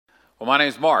Well, my name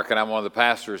is Mark, and I'm one of the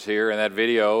pastors here, and that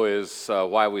video is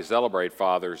why we celebrate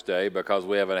Father's Day, because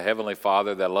we have a Heavenly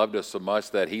Father that loved us so much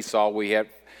that He saw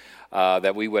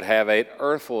that we would have an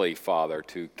earthly Father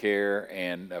to care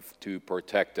and to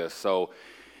protect us. So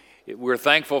we're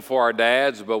thankful for our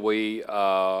dads, but we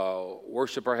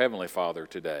worship our Heavenly Father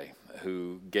today,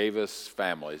 who gave us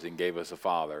families and gave us a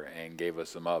father and gave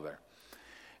us a mother.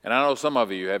 And I know some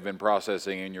of you have been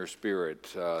processing in your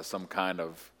spirit some kind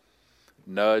of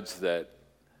nudge that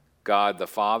God the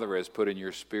Father has put in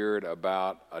your spirit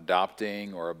about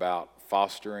adopting or about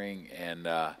fostering, and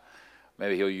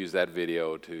maybe He'll use that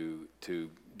video to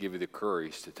give you the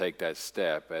courage to take that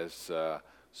step, as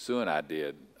Sue and I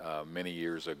did many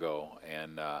years ago.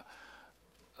 And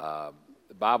the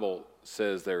Bible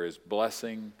says there is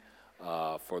blessing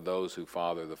for those who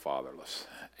father the fatherless,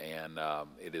 and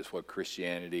it is what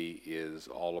Christianity is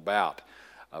all about,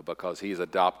 because He's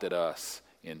adopted us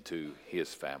into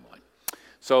His family.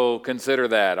 So consider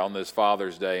that on this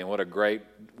Father's Day, and what a great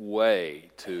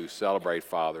way to celebrate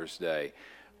Father's Day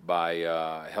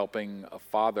by helping a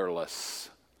fatherless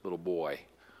little boy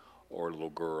or little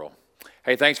girl.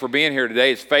 Hey, thanks for being here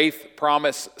today. It's Faith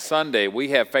Promise Sunday. We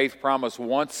have Faith Promise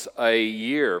once a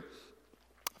year.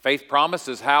 Faith Promise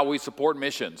is how we support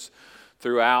missions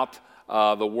throughout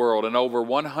the world. In over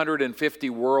 150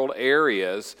 world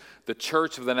areas, the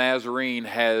Church of the Nazarene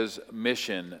has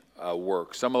mission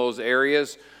work. Some of those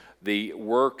areas, the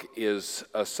work is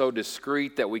so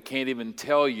discreet that we can't even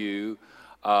tell you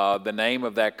the name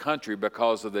of that country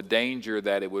because of the danger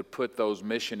that it would put those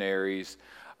missionaries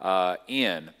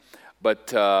in. But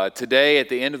today, at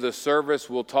the end of the service,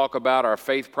 we'll talk about our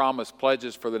Faith Promise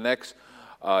pledges for the next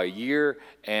year,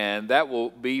 and that will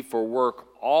be for work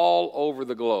all over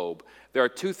the globe. There are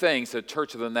two things the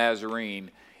Church of the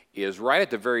Nazarene is right at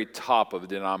the very top of the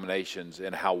denominations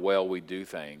in how well we do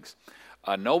things.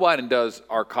 Nobody does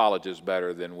our colleges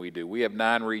better than we do. We have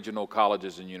 9 regional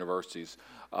colleges and universities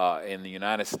in the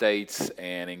United States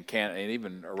and in Canada, and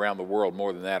even around the world,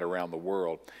 more than that around the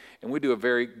world. And we do a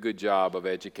very good job of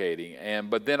educating.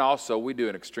 But then also we do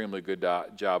an extremely good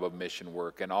job of mission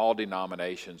work, and all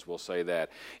denominations will say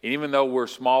that. And even though we're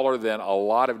smaller than a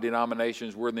lot of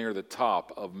denominations, we're near the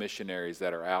top of missionaries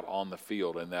that are out on the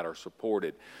field and that are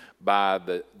supported by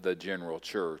the general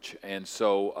church. And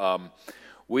so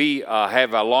we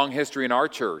have a long history in our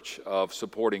church of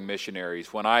supporting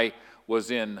missionaries. When I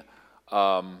was in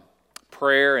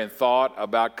prayer and thought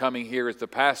about coming here as the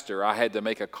pastor, I had to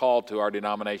make a call to our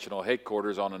denominational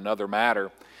headquarters on another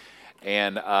matter,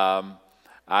 and I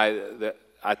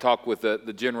talked with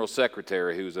the general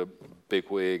secretary, who's a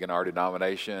bigwig in our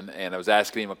denomination, and I was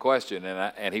asking him a question,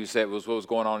 and he said, what was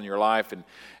going on in your life?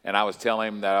 And I was telling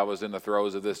him that I was in the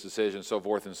throes of this decision, so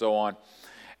forth and so on.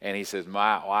 And he says,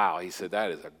 wow, he said,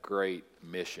 that is a great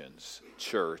missions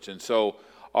church. And so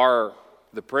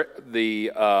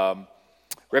the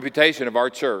reputation of our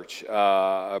church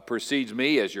precedes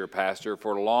me as your pastor.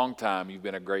 For a long time, you've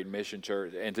been a great mission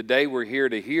church. And today we're here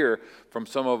to hear from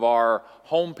some of our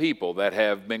home people that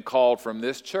have been called from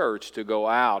this church to go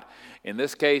out, in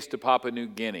this case to Papua New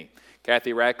Guinea.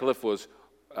 Kathy Ratcliffe was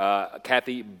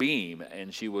Kathy Beam,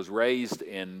 and she was raised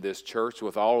in this church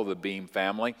with all of the Beam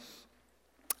family.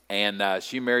 And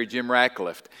she married Jim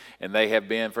Ratcliffe, and they have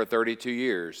been for 32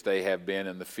 years. They have been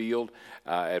in the field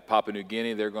at Papua New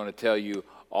Guinea. They're going to tell you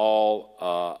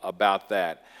all about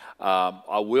that.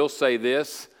 I will say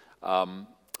this.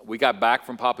 We got back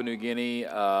from Papua New Guinea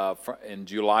in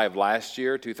July of last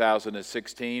year,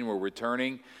 2016. We're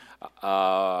returning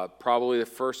probably the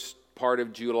first part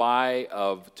of July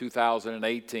of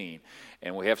 2018.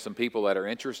 And we have some people that are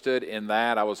interested in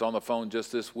that. I was on the phone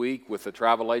just this week with the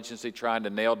travel agency trying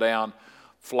to nail down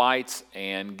flights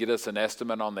and get us an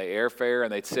estimate on the airfare,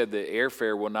 and they said the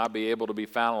airfare will not be able to be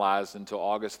finalized until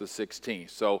August the 16th.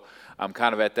 So I'm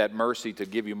kind of at that mercy to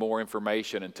give you more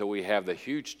information until we have the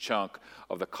huge chunk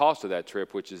of the cost of that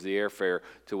trip, which is the airfare,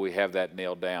 till we have that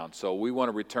nailed down. So we want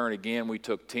to return again. We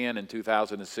took 10 in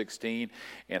 2016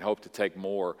 and hope to take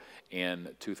more in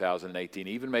 2018,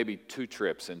 even maybe 2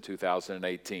 trips in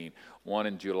 2018. One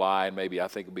in July, and maybe I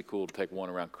think it'd be cool to take one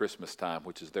around Christmas time,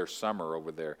 which is their summer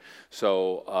over there.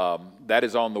 So that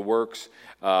is on the works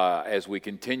as we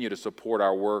continue to support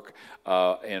our work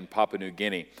in Papua New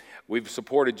Guinea. We've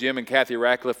supported Jim and Kathy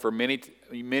Ratcliffe for many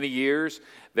years.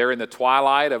 They're in the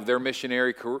twilight of their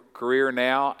missionary career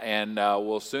now, and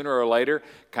will sooner or later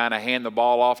kind of hand the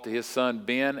ball off to his son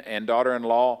Ben and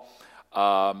daughter-in-law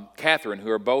Catherine, who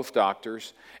are both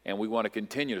doctors, and we want to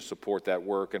continue to support that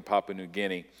work in Papua New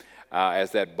Guinea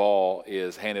as that ball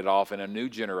is handed off, and a new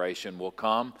generation will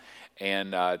come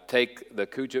and take the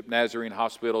Cujip Nazarene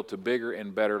Hospital to bigger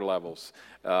and better levels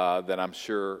than I'm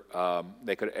sure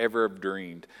they could ever have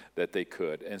dreamed that they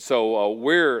could. And so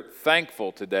we're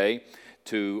thankful today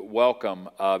to welcome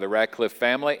the Radcliffe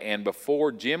family. And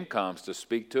before Jim comes to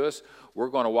speak to us, we're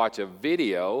going to watch a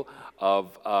video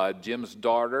of Jim's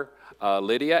daughter,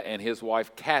 Lydia, and his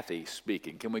wife, Kathy,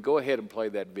 speaking. Can we go ahead and play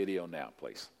that video now,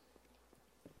 please?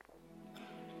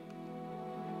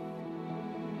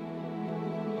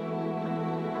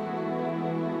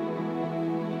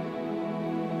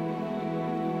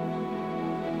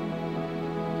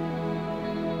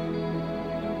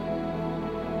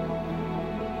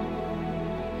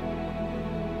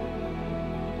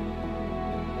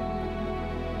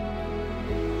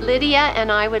 Lydia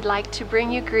and I would like to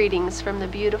bring you greetings from the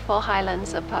beautiful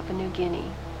highlands of Papua New Guinea.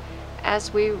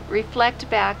 As we reflect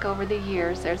back over the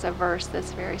years, there's a verse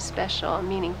that's very special and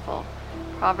meaningful.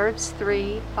 Proverbs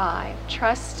 3:5.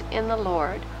 Trust in the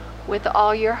Lord with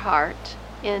all your heart.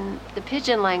 In the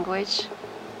Pidgin language,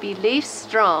 belief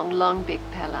strong, long big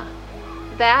pela.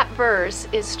 That verse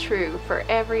is true for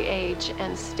every age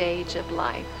and stage of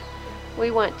life. We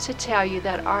want to tell you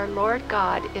that our Lord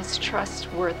God is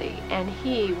trustworthy and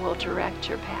He will direct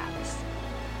your paths.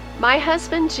 My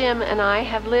husband Jim and I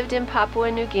have lived in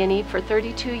Papua New Guinea for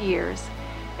 32 years,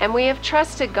 and we have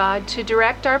trusted God to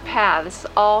direct our paths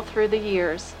all through the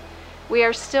years. We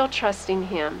are still trusting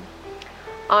Him.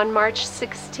 On March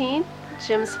 16th,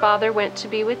 Jim's father went to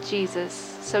be with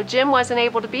Jesus, so Jim wasn't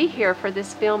able to be here for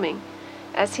this filming,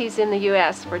 as he's in the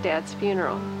U.S. for Dad's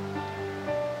funeral.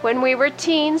 When we were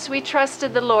teens, we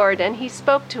trusted the Lord, and He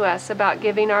spoke to us about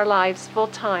giving our lives full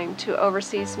time to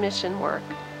overseas mission work.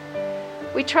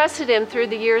 We trusted Him through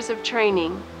the years of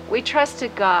training. We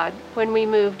trusted God when we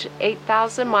moved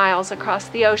 8,000 miles across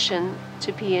the ocean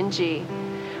to PNG.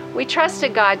 We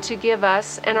trusted God to give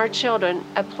us and our children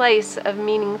a place of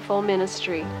meaningful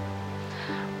ministry.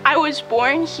 I was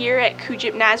born here at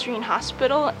Cujip Nazarene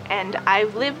Hospital, and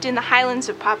I've lived in the highlands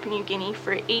of Papua New Guinea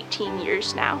for 18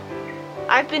 years now.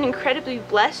 I've been incredibly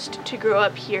blessed to grow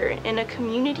up here in a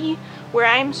community where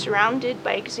I am surrounded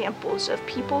by examples of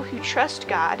people who trust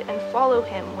God and follow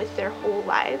Him with their whole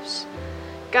lives.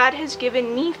 God has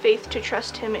given me faith to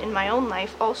trust Him in my own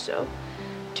life also,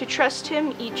 to trust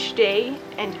Him each day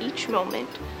and each moment,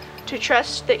 to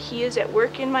trust that He is at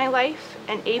work in my life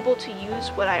and able to use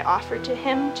what I offer to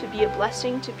Him to be a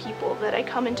blessing to people that I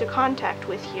come into contact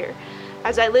with here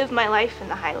as I live my life in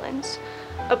the highlands.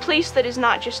 A place that is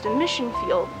not just a mission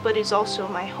field, but is also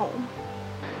my home.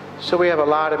 So we have a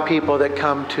lot of people that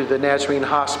come to the Nazarene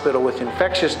Hospital with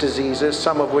infectious diseases,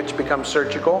 some of which become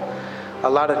surgical, a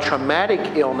lot of traumatic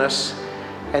illness,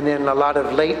 and then a lot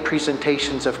of late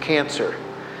presentations of cancer.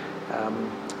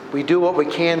 We do what we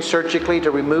can surgically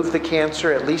to remove the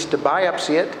cancer, at least to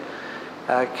biopsy it.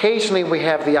 Occasionally we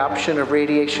have the option of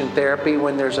radiation therapy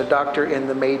when there's a doctor in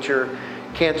the major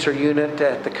cancer unit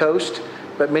at the coast.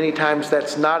 But many times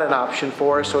that's not an option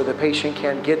for us, or the patient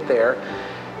can't get there.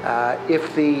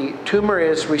 If the tumor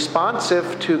is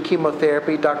responsive to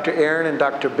chemotherapy, Dr. Aaron and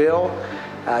Dr. Bill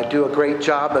do a great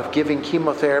job of giving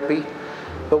chemotherapy.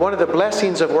 But one of the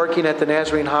blessings of working at the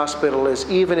Nazarene Hospital is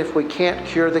even if we can't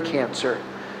cure the cancer,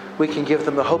 we can give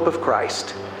them the hope of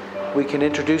Christ. We can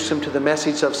introduce them to the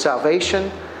message of salvation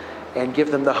and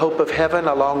give them the hope of heaven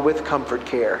along with comfort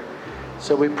care.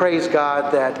 So we praise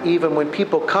God that even when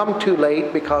people come too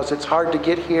late because it's hard to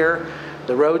get here,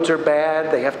 the roads are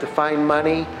bad, they have to find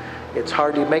money, it's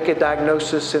hard to make a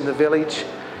diagnosis in the village,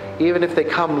 even if they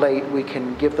come late, we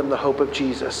can give them the hope of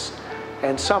Jesus.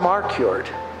 And some are cured,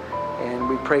 and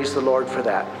we praise the Lord for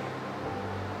that.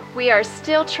 We are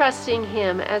still trusting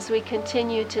Him as we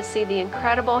continue to see the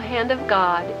incredible hand of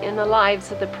God in the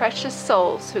lives of the precious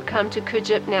souls who come to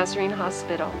Cujip Nazarene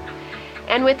Hospital,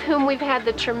 and with whom we've had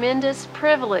the tremendous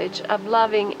privilege of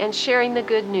loving and sharing the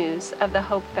good news of the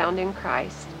hope found in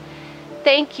Christ.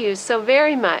 Thank you so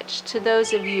very much to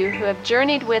those of you who have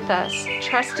journeyed with us,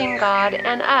 trusting God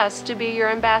and us to be your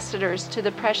ambassadors to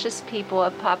the precious people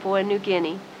of Papua New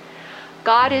Guinea.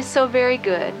 God is so very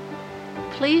good.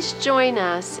 Please join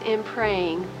us in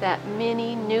praying that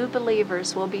many new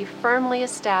believers will be firmly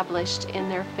established in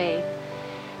their faith,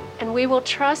 and we will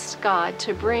trust God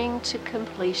to bring to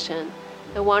completion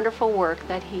the wonderful work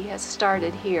that He has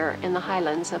started here in the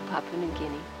highlands of Papua New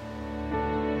Guinea.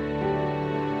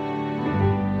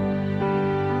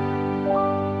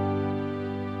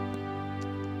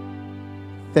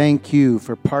 Thank you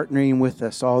for partnering with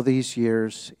us all these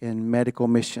years in medical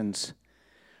missions.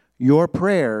 Your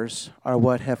prayers are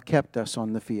what have kept us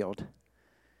on the field.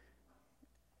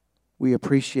 We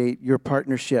appreciate your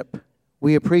partnership.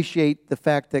 We appreciate the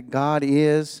fact that God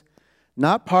is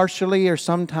Not partially or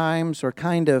sometimes or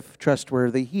kind of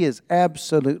trustworthy. He is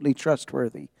absolutely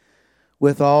trustworthy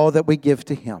with all that we give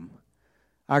to Him.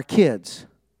 Our kids,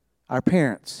 our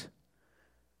parents,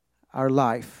 our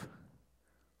life,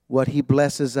 what He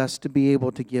blesses us to be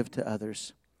able to give to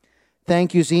others.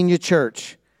 Thank you, Xenia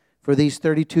Church, for these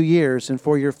 32 years and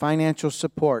for your financial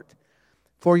support,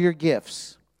 for your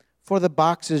gifts, for the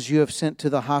boxes you have sent to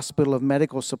the hospital of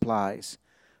medical supplies,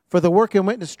 for the work and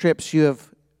witness trips you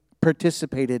have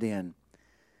participated in.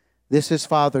 This is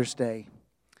Father's Day,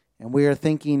 and we are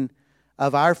thinking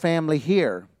of our family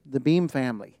here, the Beam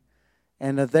family,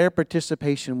 and of their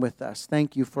participation with us.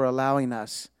 Thank you for allowing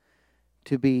us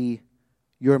to be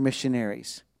your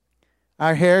missionaries.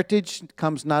 Our heritage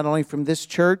comes not only from this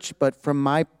church, but from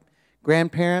my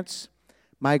grandparents.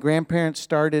 My grandparents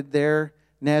started their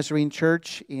Nazarene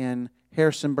church in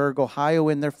Harrisonburg, Ohio,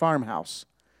 in their farmhouse,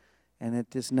 and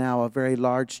it is now a very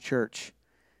large church.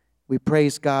 We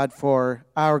praise God for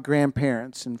our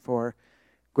grandparents and for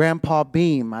Grandpa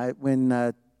Beam.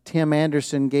 When Tim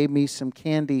Anderson gave me some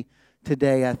candy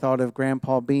today, I thought of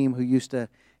Grandpa Beam, who used to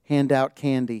hand out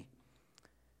candy.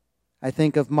 I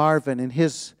think of Marvin and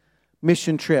his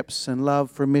mission trips and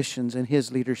love for missions and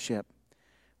his leadership.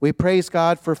 We praise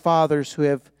God for fathers who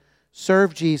have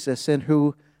served Jesus and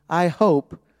who, I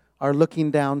hope, are looking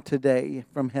down today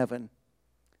from heaven.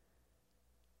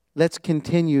 Let's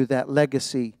continue that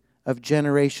legacy of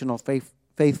generational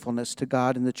faithfulness to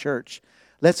God and the church.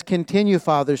 Let's continue,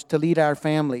 fathers, to lead our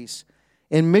families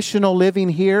in missional living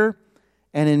here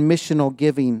and in missional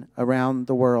giving around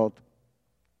the world.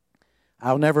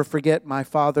 I'll never forget my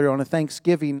father on a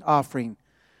Thanksgiving offering.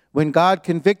 When God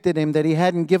convicted him that he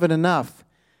hadn't given enough,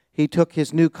 he took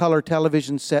his new color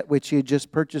television set, which he had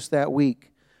just purchased that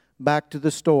week, back to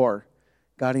the store,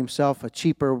 got himself a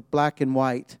cheaper black and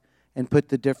white, and put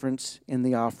the difference in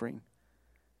the offering.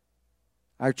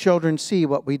 Our children see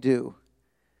what we do.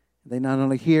 They not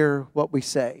only hear what we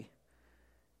say.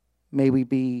 May we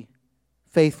be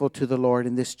faithful to the Lord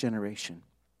in this generation.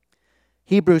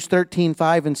 Hebrews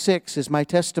 13:5 and 6 is my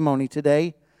testimony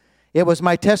today. It was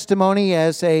my testimony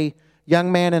as a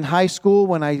young man in high school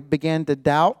when I began to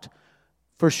doubt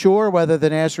for sure whether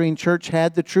the Nazarene Church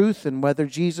had the truth and whether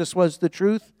Jesus was the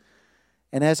truth.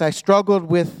 And as I struggled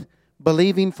with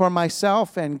believing for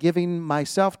myself and giving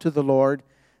myself to the Lord,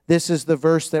 this is the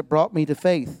verse that brought me to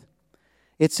faith.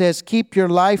 It says, "Keep your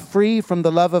life free from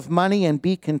the love of money and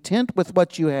be content with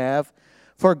what you have.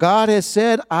 For God has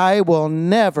said, I will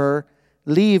never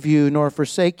leave you nor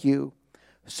forsake you."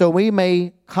 So we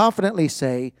may confidently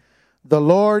say, "The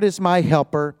Lord is my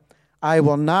helper. I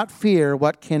will not fear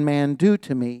what can man do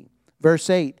to me." Verse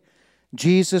 8,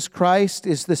 Jesus Christ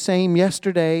is the same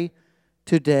yesterday,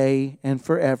 today, and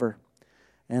forever.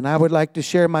 And I would like to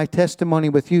share my testimony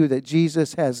with you that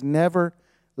Jesus has never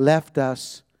left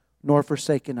us nor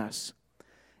forsaken us.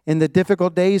 In the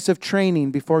difficult days of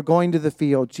training before going to the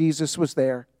field, Jesus was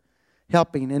there,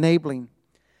 helping, enabling.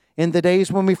 In the days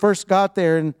when we first got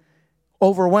there and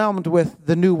overwhelmed with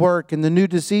the new work and the new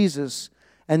diseases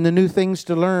and the new things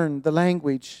to learn, the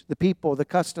language, the people, the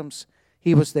customs,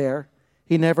 He was there.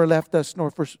 He never left us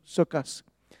nor forsook us.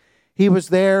 He was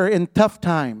there in tough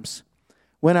times,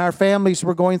 when our families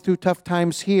were going through tough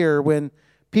times here, when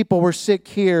people were sick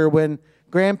here, when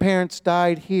grandparents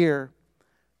died here.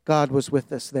 God was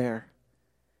with us there.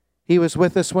 He was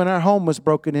with us when our home was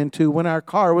broken into, when our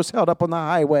car was held up on the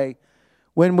highway,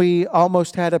 when we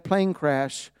almost had a plane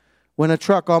crash, when a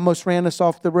truck almost ran us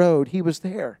off the road. He was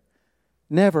there.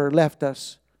 Never left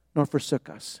us nor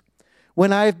forsook us.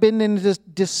 When I've been in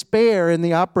despair in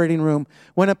the operating room,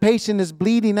 when a patient is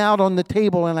bleeding out on the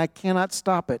table and I cannot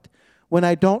stop it, when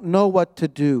I don't know what to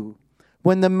do,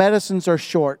 when the medicines are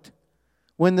short,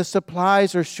 when the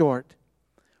supplies are short,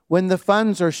 when the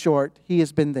funds are short, He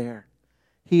has been there.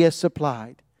 He has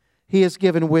supplied. He has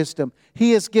given wisdom.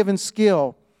 He has given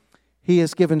skill. He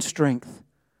has given strength.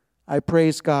 I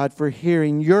praise God for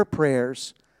hearing your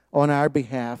prayers on our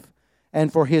behalf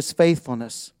and for His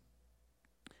faithfulness.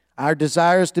 Our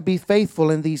desire is to be faithful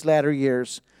in these latter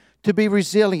years, to be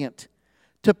resilient,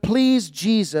 to please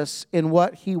Jesus in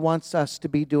what He wants us to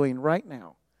be doing right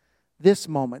now, this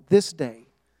moment, this day,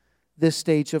 this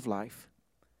stage of life.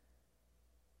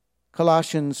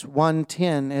 Colossians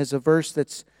 1:10 is a verse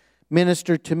that's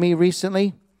ministered to me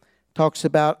recently. Talks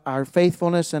about our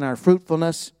faithfulness and our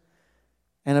fruitfulness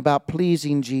and about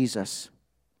pleasing Jesus.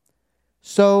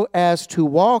 So as to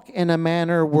walk in a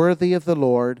manner worthy of the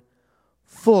Lord,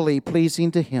 fully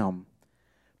pleasing to Him,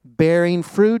 bearing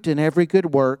fruit in every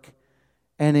good work,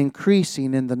 and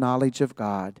increasing in the knowledge of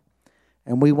God.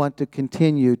 And we want to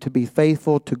continue to be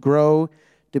faithful, to grow,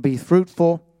 to be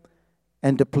fruitful,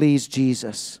 and to please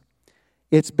Jesus.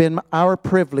 It's been our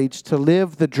privilege to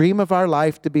live the dream of our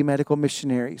life to be medical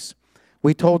missionaries.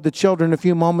 We told the children a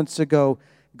few moments ago,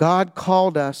 God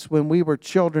called us when we were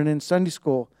children in Sunday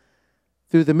school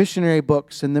through the missionary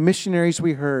books and the missionaries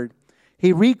we heard.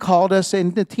 He recalled us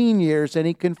in the teen years, and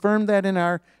He confirmed that in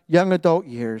our young adult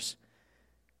years.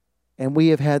 And we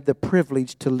have had the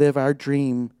privilege to live our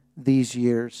dream these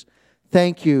years.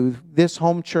 Thank you, this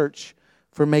home church,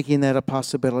 for making that a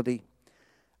possibility.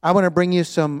 I want to bring you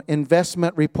some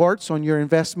investment reports on your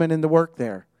investment in the work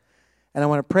there. And I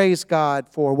want to praise God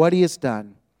for what He has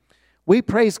done. We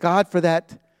praise God for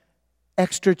that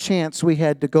extra chance we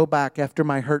had to go back after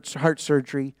my heart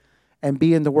surgery and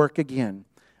be in the work again.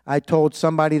 I told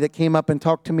somebody that came up and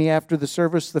talked to me after the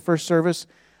service, the first service,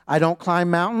 I don't climb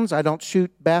mountains, I don't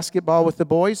shoot basketball with the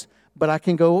boys, but I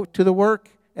can go to the work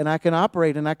and I can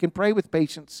operate and I can pray with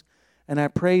patients. And I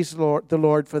praise the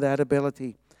Lord for that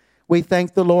ability. We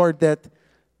thank the Lord that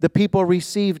the people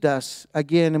received us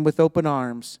again and with open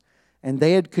arms. And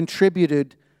they had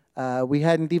contributed, we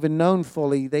hadn't even known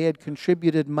fully, they had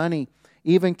contributed money.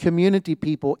 Even community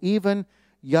people, even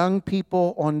young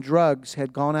people on drugs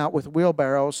had gone out with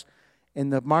wheelbarrows in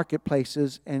the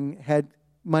marketplaces and had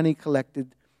money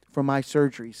collected for my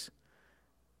surgeries.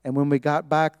 And when we got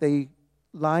back, they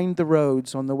lined the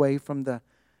roads on the way from the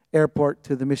airport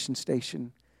to the mission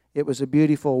station. It was a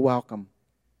beautiful welcome.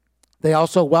 They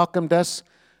also welcomed us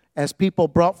as people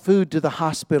brought food to the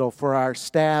hospital for our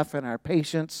staff and our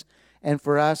patients, and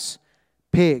for us,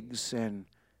 pigs and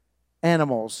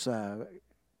animals,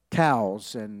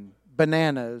 cows and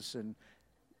bananas and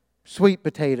sweet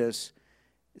potatoes.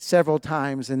 Several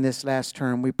times in this last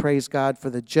term, we praise God for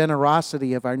the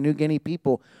generosity of our New Guinea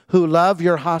people who love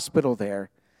your hospital there.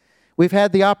 We've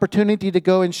had the opportunity to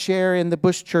go and share in the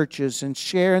bush churches and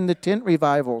share in the tent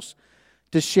revivals,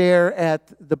 to share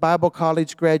at the Bible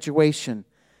college graduation,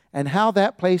 and how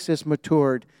that place has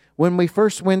matured. When we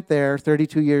first went there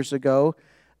 32 years ago,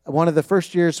 one of the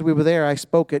first years we were there, I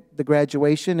spoke at the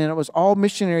graduation, and it was all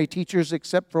missionary teachers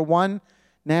except for one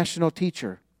national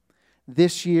teacher.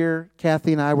 This year,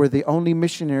 Kathy and I were the only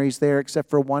missionaries there except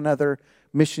for one other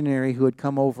missionary who had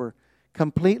come over,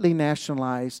 completely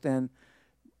nationalized and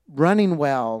running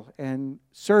well and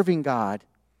serving God.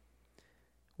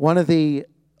 One of the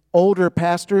older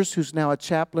pastors, who's now a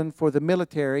chaplain for the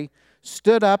military,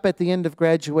 stood up at the end of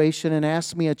graduation and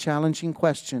asked me a challenging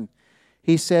question.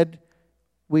 He said,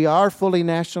 "We are fully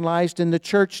nationalized in the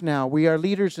church now. We are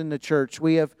leaders in the church.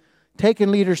 We have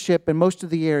taken leadership in most of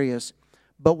the areas.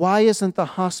 But why isn't the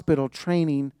hospital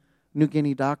training New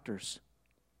Guinea doctors?"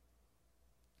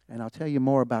 And I'll tell you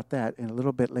more about that in a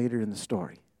little bit later in the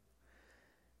story.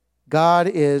 God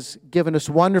is giving us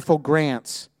wonderful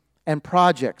grants and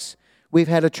projects. We've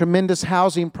had a tremendous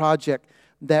housing project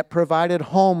that provided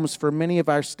homes for many of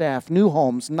our staff, new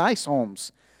homes, nice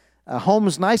homes,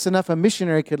 homes nice enough a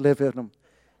missionary could live in them.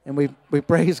 And we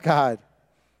praise God.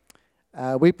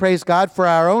 We praise God for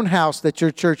our own house that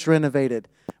your church renovated.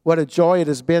 What a joy it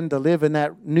has been to live in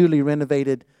that newly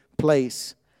renovated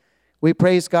place. We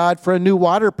praise God for a new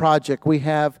water project. We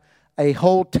have a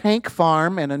whole tank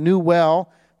farm and a new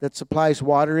well that supplies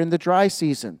water in the dry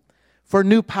season. For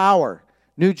new power,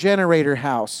 new generator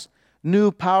house,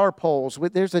 new power poles.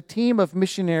 There's a team of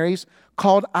missionaries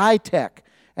called iTech,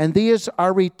 and these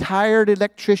are retired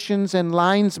electricians and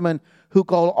linesmen who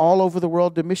go all over the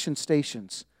world to mission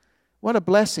stations. What a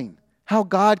blessing. How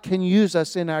God can use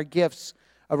us in our gifts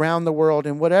around the world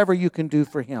and whatever you can do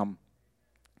for Him.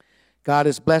 God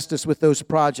has blessed us with those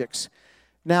projects.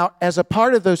 Now, as a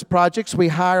part of those projects, we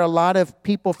hire a lot of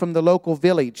people from the local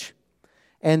village.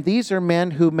 And these are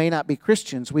men who may not be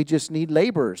Christians. We just need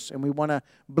laborers, and we want to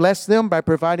bless them by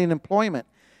providing employment.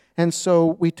 And so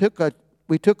we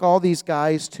took all these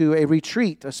guys to a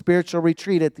retreat, a spiritual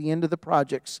retreat at the end of the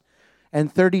projects.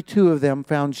 And 32 of them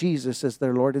found Jesus as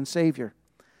their Lord and Savior.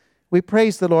 We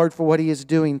praise the Lord for what He is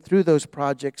doing through those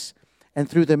projects and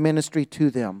through the ministry to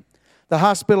them. The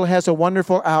hospital has a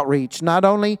wonderful outreach. Not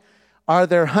only are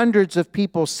there hundreds of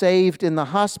people saved in the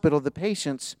hospital, the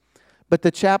patients, but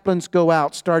the chaplains go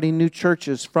out starting new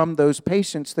churches from those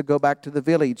patients that go back to the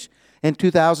village. In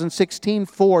 2016,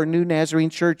 4 new Nazarene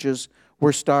churches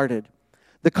were started.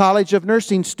 The College of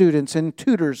Nursing students and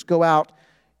tutors go out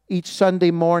each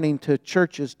Sunday morning to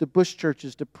churches, to bush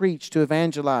churches, to preach, to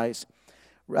evangelize.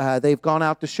 They've gone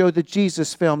out to show the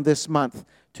Jesus film this month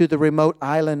to the remote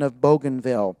island of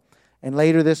Bougainville. And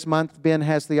later this month, Ben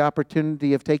has the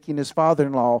opportunity of taking his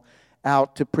father-in-law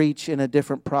out to preach in a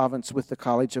different province with the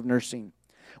College of Nursing.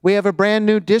 We have a brand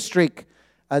new district.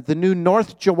 The new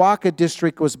North Jawaka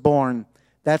district was born.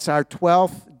 That's our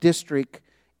 12th district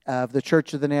of the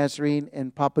Church of the Nazarene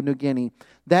in Papua New Guinea.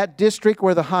 That district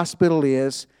where the hospital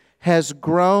is has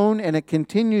grown, and it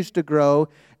continues to grow.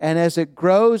 And as it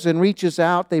grows and reaches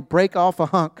out, they break off a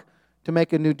hunk to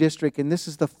make a new district. And this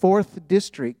is the 4th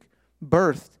district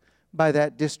birthed by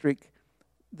that district,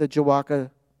 the Jawaka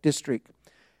district.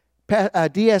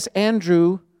 D.S.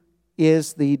 Andrew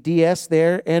is the DS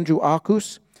there, Andrew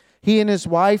Akus. He and his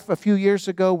wife a few years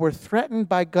ago were threatened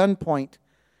by gunpoint,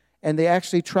 and they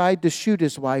actually tried to shoot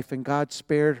his wife, and God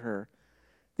spared her.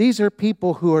 These are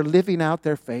people who are living out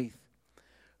their faith,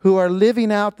 who are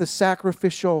living out the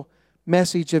sacrificial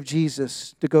message of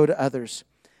Jesus to go to others.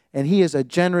 And he is a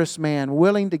generous man,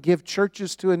 willing to give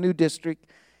churches to a new district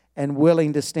and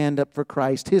willing to stand up for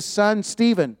Christ. His son,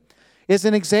 Stephen, is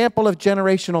an example of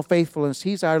generational faithfulness.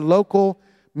 He's our local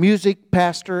music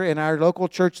pastor in our local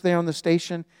church there on the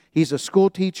station. He's a school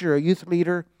teacher, a youth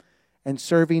leader, and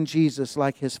serving Jesus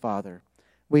like his father.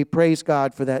 We praise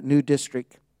God for that new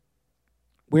district.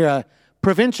 We're a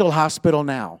provincial hospital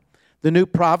now. The new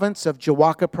province of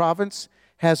Jawaka Province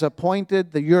has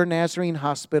appointed the Ur Nazarene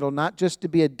Hospital not just to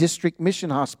be a district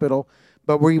mission hospital,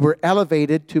 but we were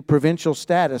elevated to provincial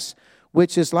status,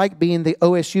 which is like being the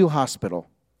OSU hospital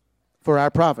for our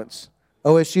province.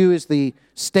 OSU is the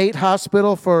state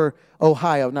hospital for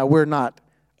Ohio. Now, we're not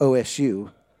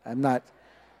OSU.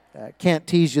 Can't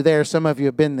tease you there. Some of you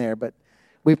have been there, but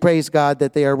we praise God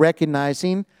that they are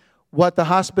recognizing what the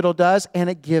hospital does, and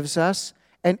it gives us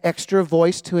an extra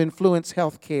voice to influence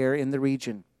health care in the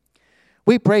region.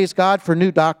 We praise God for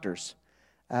new doctors.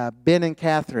 Ben and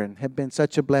Catherine have been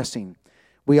such a blessing.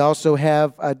 We also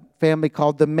have a family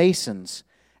called the Masons,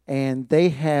 and they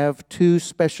have 2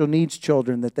 special needs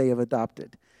children that they have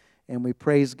adopted. And we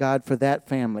praise God for that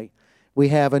family. We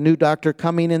have a new doctor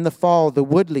coming in the fall, the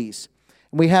Woodleys.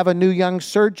 And we have a new young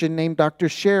surgeon named Dr.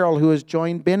 Cheryl who has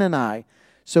joined Ben and I.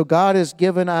 So God has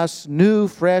given us new,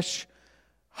 fresh,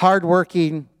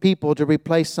 hardworking people to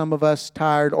replace some of us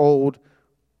tired, old,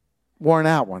 worn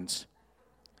out ones.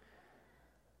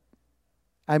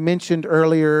 I mentioned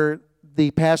earlier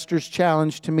the pastor's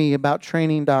challenge to me about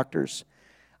training doctors.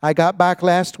 I got back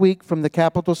last week from the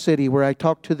capital city where I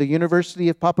talked to the University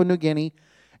of Papua New Guinea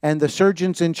and the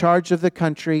surgeons in charge of the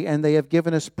country, and they have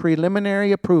given us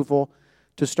preliminary approval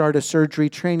to start a surgery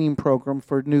training program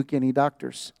for New Guinea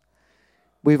doctors.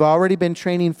 We've already been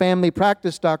training family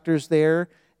practice doctors there,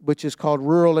 which is called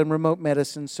rural and remote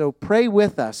medicine. So pray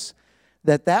with us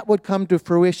that that would come to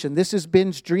fruition. This is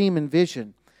Ben's dream and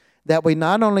vision, that we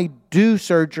not only do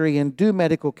surgery and do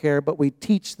medical care, but we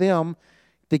teach them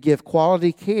to give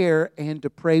quality care and to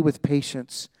pray with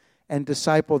patients and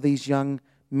disciple these young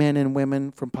men and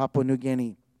women from Papua New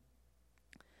Guinea.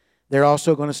 They're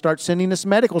also going to start sending us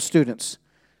medical students.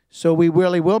 So we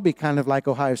really will be kind of like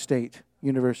Ohio State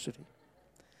University.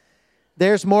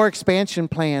 There's more expansion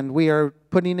planned. We are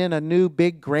putting in a new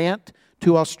big grant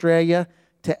to Australia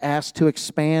to ask to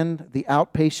expand the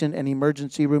outpatient and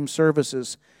emergency room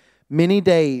services. Many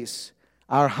days,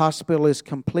 our hospital is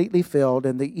completely filled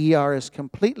and the ER is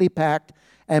completely packed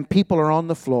and people are on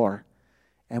the floor.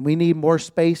 And we need more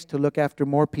space to look after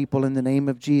more people in the name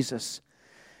of Jesus.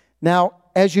 Now,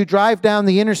 as you drive down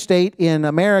the interstate in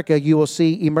America, you will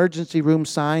see emergency room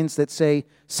signs that say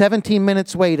 17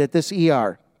 minutes wait at this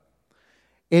ER.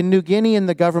 In New Guinea, in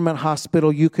the government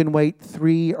hospital, you can wait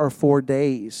 3 or 4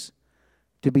 days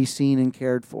to be seen and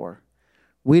cared for.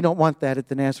 We don't want that at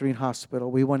the Nazarene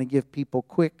Hospital. We want to give people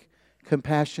quick,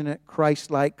 compassionate,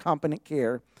 Christ-like, competent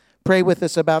care. Pray with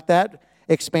us about that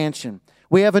expansion.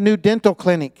 We have a new dental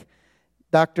clinic.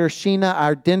 Dr. Sheena,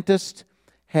 our dentist,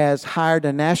 has hired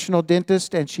a national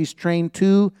dentist, and she's trained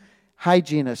 2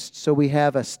 hygienists. So we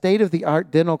have a state-of-the-art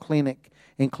dental clinic,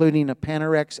 including a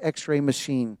Panorex x-ray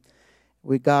machine.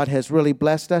 God has really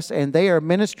blessed us, and they are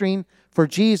ministering for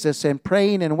Jesus and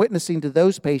praying and witnessing to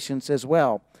those patients as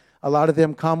well. A lot of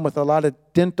them come with a lot of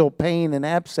dental pain and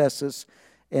abscesses,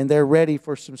 and they're ready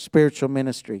for some spiritual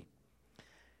ministry.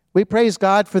 We praise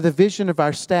God for the vision of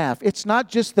our staff. It's not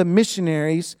just the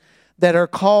missionaries that are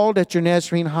called at your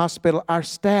Nazarene Hospital. Our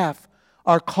staff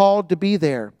are called to be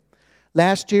there.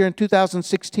 Last year in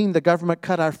 2016, the government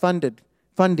cut our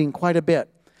funding quite a bit.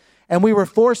 And we were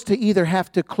forced to either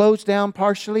have to close down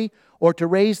partially or to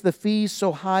raise the fees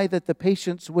so high that the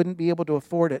patients wouldn't be able to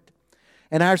afford it.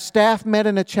 And our staff met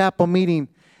in a chapel meeting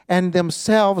and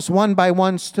themselves, one by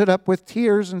one, stood up with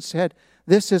tears and said,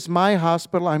 "This is my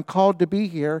hospital. I'm called to be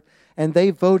here." And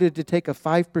they voted to take a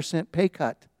 5% pay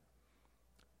cut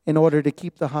in order to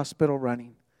keep the hospital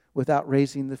running without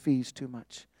raising the fees too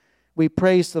much. We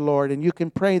praise the Lord, and you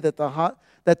can pray that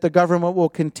the government will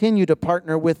continue to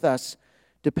partner with us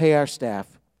to pay our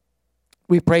staff.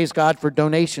 We praise God for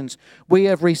donations. We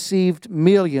have received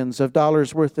millions of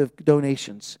dollars worth of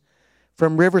donations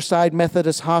from Riverside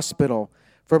Methodist Hospital,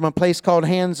 from a place called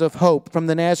Hands of Hope, from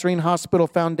the Nazarene Hospital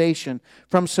Foundation,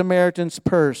 from Samaritan's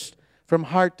Purse, from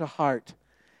Heart to Heart.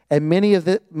 And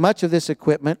much of this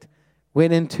equipment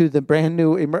went into the brand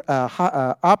new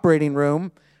operating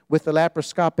room with the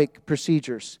laparoscopic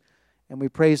procedures. And we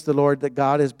praise the Lord that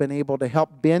God has been able to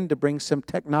help Ben to bring some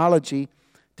technology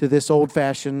to this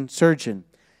old-fashioned surgeon.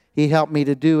 He helped me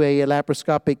to do a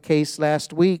laparoscopic case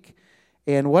last week,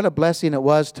 and what a blessing it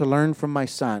was to learn from my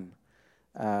son.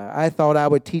 I thought I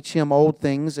would teach him old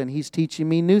things, and he's teaching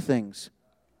me new things.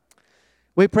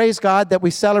 We praise God that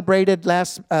we celebrated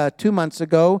 2 months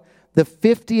ago the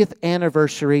 50th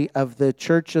anniversary of the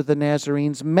Church of the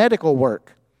Nazarenes medical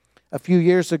work. A few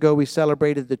years ago, we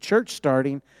celebrated the church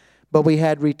starting, but we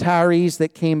had retirees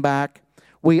that came back.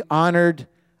 We honored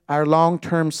our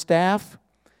long-term staff.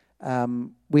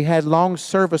 We had long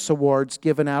service awards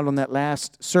given out on that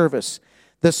last service.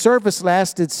 The service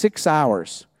lasted 6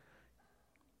 hours.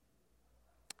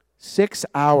 6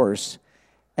 hours.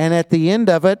 And at the end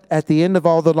of it, at the end of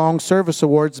all the long service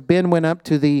awards, Ben went up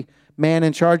to the man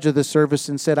in charge of the service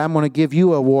and said, "I'm going to give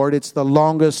you an award. It's the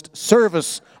longest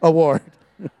service award."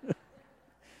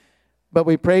 But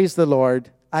we praise the Lord.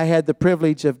 I had the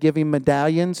privilege of giving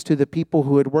medallions to the people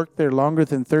who had worked there longer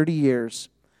than 30 years.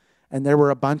 And there were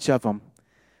a bunch of them.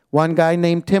 One guy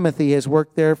named Timothy has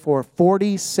worked there for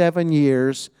 47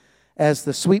 years as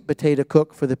the sweet potato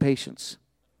cook for the patients.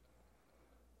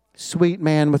 Sweet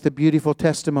man with a beautiful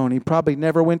testimony. Probably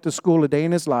never went to school a day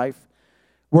in his life.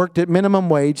 Worked at minimum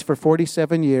wage for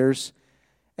 47 years.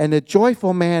 And a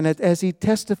joyful man as he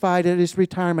testified at his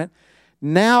retirement,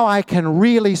 "Now I can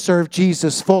really serve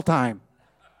Jesus full time."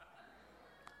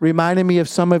 Reminded me of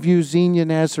some of you Xenia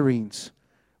Nazarenes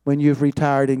when you've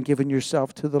retired and given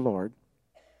yourself to the Lord.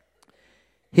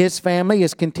 His family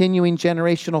is continuing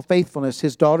generational faithfulness.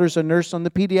 His daughter's a nurse on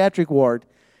the pediatric ward.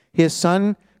 His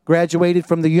son graduated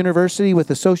from the university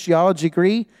with a sociology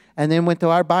degree and then went to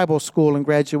our Bible school and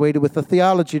graduated with a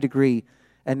theology degree.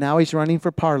 And now he's running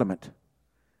for Parliament.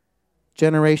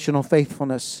 Generational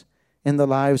faithfulness in the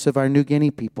lives of our New Guinea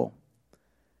people.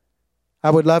 I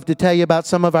would love to tell you about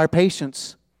some of our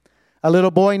patients. A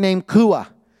little boy named Kua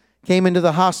came into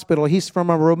the hospital. He's from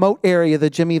a remote area of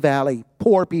the Jimmy Valley.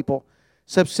 Poor people,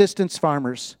 subsistence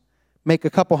farmers, make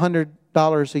a couple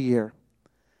 $100 a year.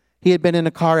 He had been in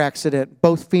a car accident.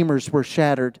 Both femurs were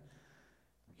shattered.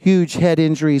 Huge head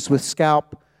injuries with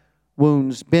scalp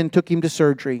wounds. Ben took him to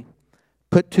surgery.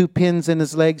 Put 2 pins in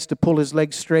his legs to pull his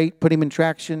legs straight. Put him in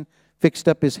traction. Fixed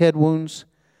up his head wounds.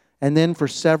 And then for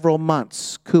several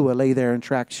months, Kua lay there in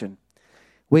traction.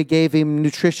 We gave him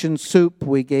nutrition soup.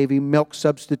 We gave him milk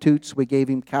substitutes. We gave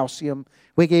him calcium.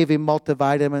 We gave him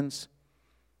multivitamins.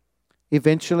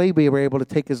 Eventually, we were able to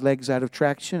take his legs out of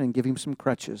traction and give him some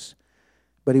crutches.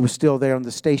 But he was still there on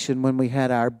the station when we had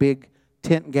our big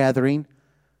tent gathering,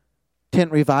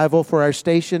 tent revival for our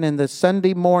station. And the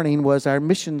Sunday morning was our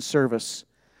mission service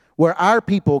where our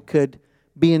people could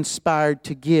be inspired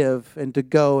to give and to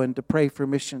go and to pray for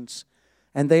missions.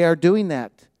 And they are doing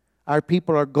that. Our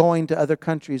people are going to other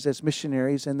countries as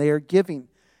missionaries, and they are giving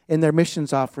in their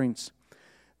missions offerings.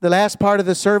 The last part of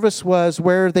the service was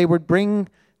where they would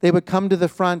come to the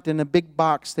front in a big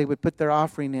box. They would put their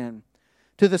offering in.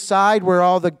 To the side were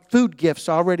all the food gifts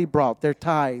already brought, their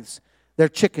tithes, their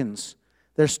chickens,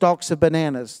 their stalks of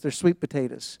bananas, their sweet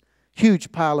potatoes.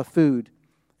 Huge pile of food.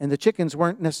 And the chickens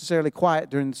weren't necessarily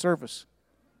quiet during the service.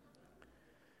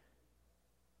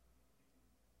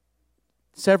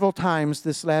 Several times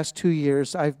this last 2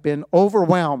 years, I've been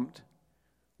overwhelmed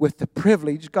with the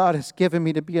privilege God has given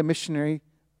me to be a missionary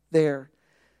there.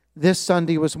 This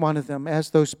Sunday was one of them.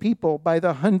 As those people by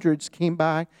the hundreds came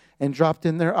by and dropped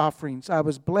in their offerings, I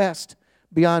was blessed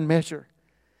beyond measure.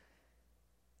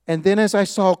 And then as I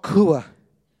saw Kua,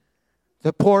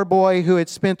 the poor boy who had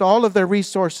spent all of their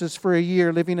resources for a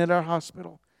year living at our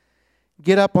hospital,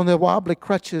 get up on the wobbly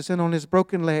crutches and on his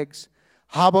broken legs,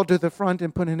 hobble to the front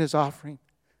and put in his offering.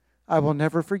 I will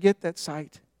never forget that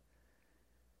sight.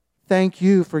 Thank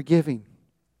you for giving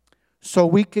so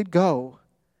we could go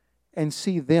and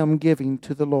see them giving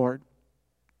to the Lord.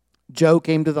 Joe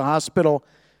came to the hospital,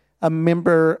 a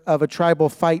member of a tribal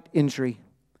fight injury.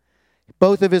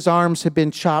 Both of his arms had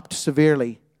been chopped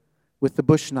severely with the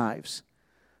bush knives.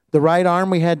 The right arm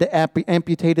we had to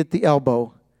amputate at the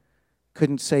elbow.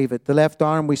 Couldn't save it. The left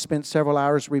arm we spent several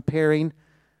hours repairing.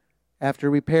 After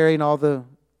repairing all the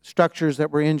structures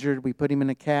that were injured, we put him in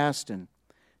a cast, and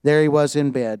there he was in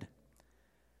bed.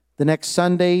 The next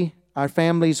Sunday, our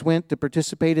families went to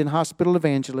participate in hospital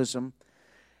evangelism.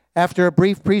 After a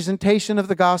brief presentation of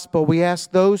the gospel, we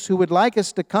ask those who would like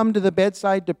us to come to the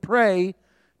bedside to pray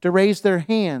to raise their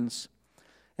hands.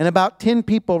 And about 10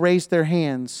 people raised their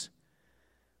hands.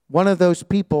 One of those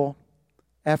people,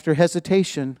 after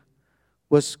hesitation,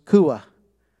 was Kua.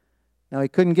 Now, he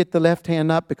couldn't get the left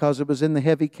hand up because it was in the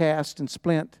heavy cast and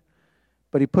splint.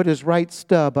 But he put his right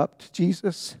stub up to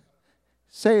Jesus,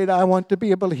 saying, I want to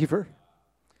be a believer.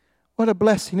 What a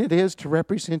blessing it is to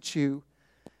represent you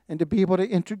and to be able to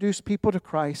introduce people to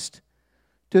Christ,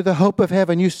 to the hope of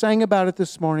heaven. You sang about it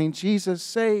this morning. Jesus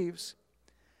saves.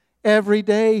 Every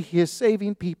day He is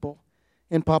saving people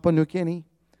in Papua New Guinea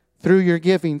through your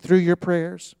giving, through your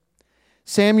prayers.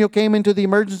 Samuel came into the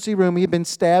emergency room. He had been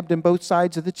stabbed in both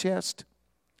sides of the chest.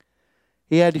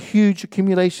 He had huge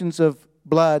accumulations of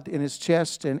blood in his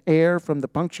chest and air from the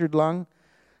punctured lung.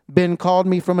 Ben called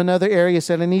me from another area,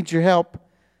 said, I need your help.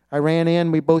 I ran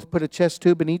in. We both put a chest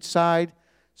tube in each side,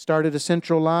 started a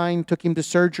central line, took him to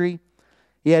surgery.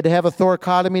 He had to have a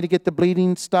thoracotomy to get the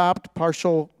bleeding stopped,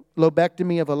 partial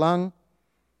lobectomy of a lung.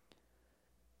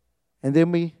 And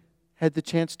then we had the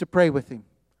chance to pray with him,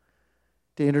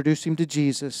 to introduce him to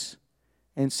Jesus.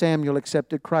 And Samuel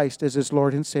accepted Christ as his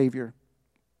Lord and Savior.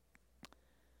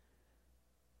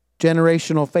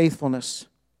 Generational faithfulness.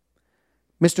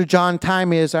 Mr. John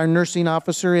Time is our nursing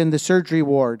officer in the surgery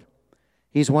ward.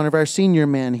 He's one of our senior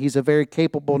men. He's a very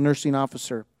capable nursing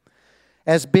officer.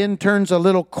 As Ben turns a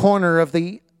little corner of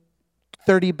the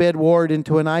 30-bed ward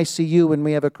into an ICU when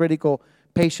we have a critical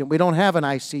patient. We don't have an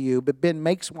ICU, but Ben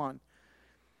makes one.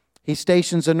 He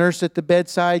stations a nurse at the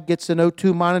bedside, gets an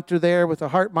O2 monitor there with a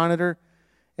heart monitor,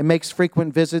 and makes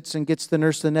frequent visits and gets the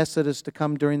nurse anesthetist to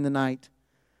come during the night.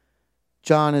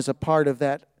 John is a part of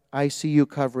that ICU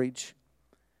coverage.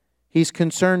 He's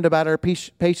concerned about our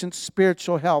patients'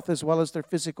 spiritual health as well as their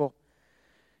physical.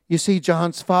 You see,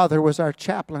 John's father was our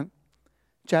chaplain.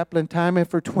 Chaplain Time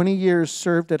for 20 years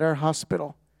served at our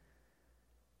hospital.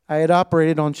 I had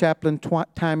operated on Chaplain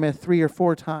Time 3 or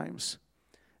 4 times.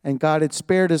 And God had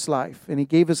spared his life. And he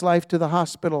gave his life to the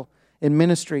hospital in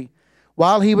ministry.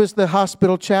 While he was the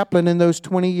hospital chaplain in those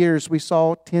 20 years, we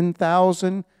saw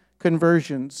 10,000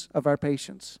 conversions of our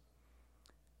patients.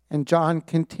 And John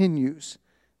continues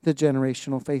the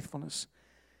generational faithfulness.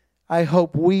 I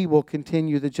hope we will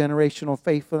continue the generational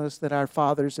faithfulness that our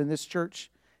fathers in this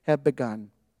church have begun.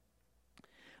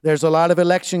 There's a lot of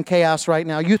election chaos right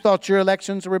now. You thought your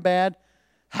elections were bad?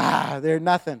 They're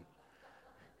nothing.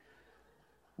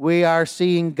 We are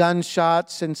seeing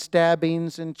gunshots and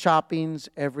stabbings and choppings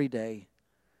every day.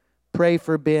 Pray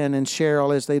for Ben and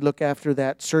Cheryl as they look after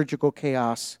that surgical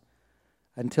chaos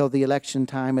until the election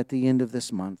time at the end of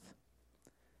this month.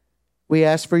 We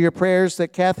ask for your prayers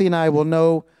that Kathy and I will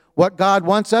know what God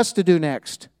wants us to do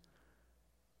next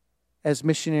as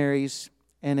missionaries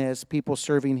and as people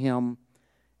serving Him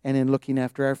and in looking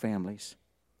after our families.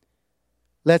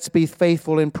 Let's be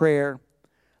faithful in prayer.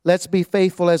 Let's be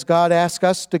faithful as God asks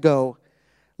us to go.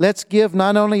 Let's give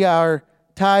not only our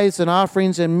tithes and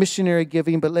offerings and missionary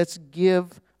giving, but let's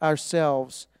give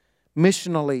ourselves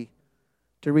missionally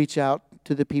to reach out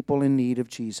to the people in need of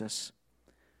Jesus.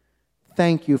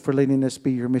 Thank you for letting us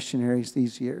be your missionaries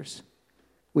these years.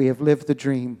 We have lived the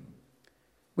dream.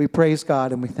 We praise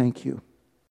God and we thank you.